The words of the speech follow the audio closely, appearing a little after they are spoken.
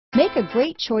Make a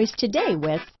great choice today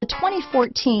with the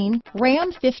 2014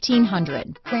 Ram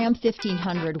 1500. Ram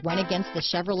 1500 went against the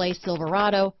Chevrolet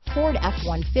Silverado, Ford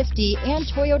F-150, and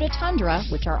Toyota Tundra,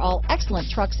 which are all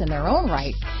excellent trucks in their own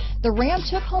right. The Ram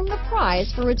took home the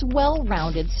prize for its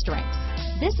well-rounded strengths.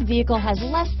 This vehicle has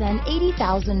less than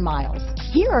 80,000 miles.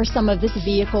 Here are some of this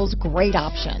vehicle's great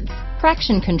options: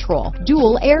 traction control,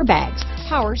 dual airbags,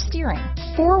 power steering,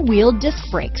 four-wheel disc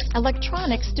brakes,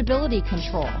 electronic stability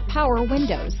control, power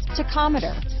windows,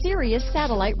 tachometer, Sirius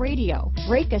satellite radio,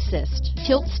 brake assist,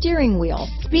 tilt steering wheel,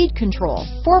 speed control,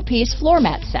 four-piece floor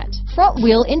mat set, front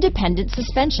wheel independent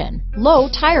suspension, low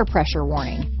tire pressure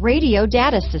warning, radio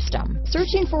data system.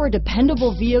 Searching for a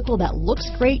dependable vehicle that looks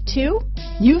great too?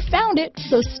 You found it,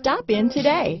 so stop in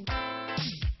today.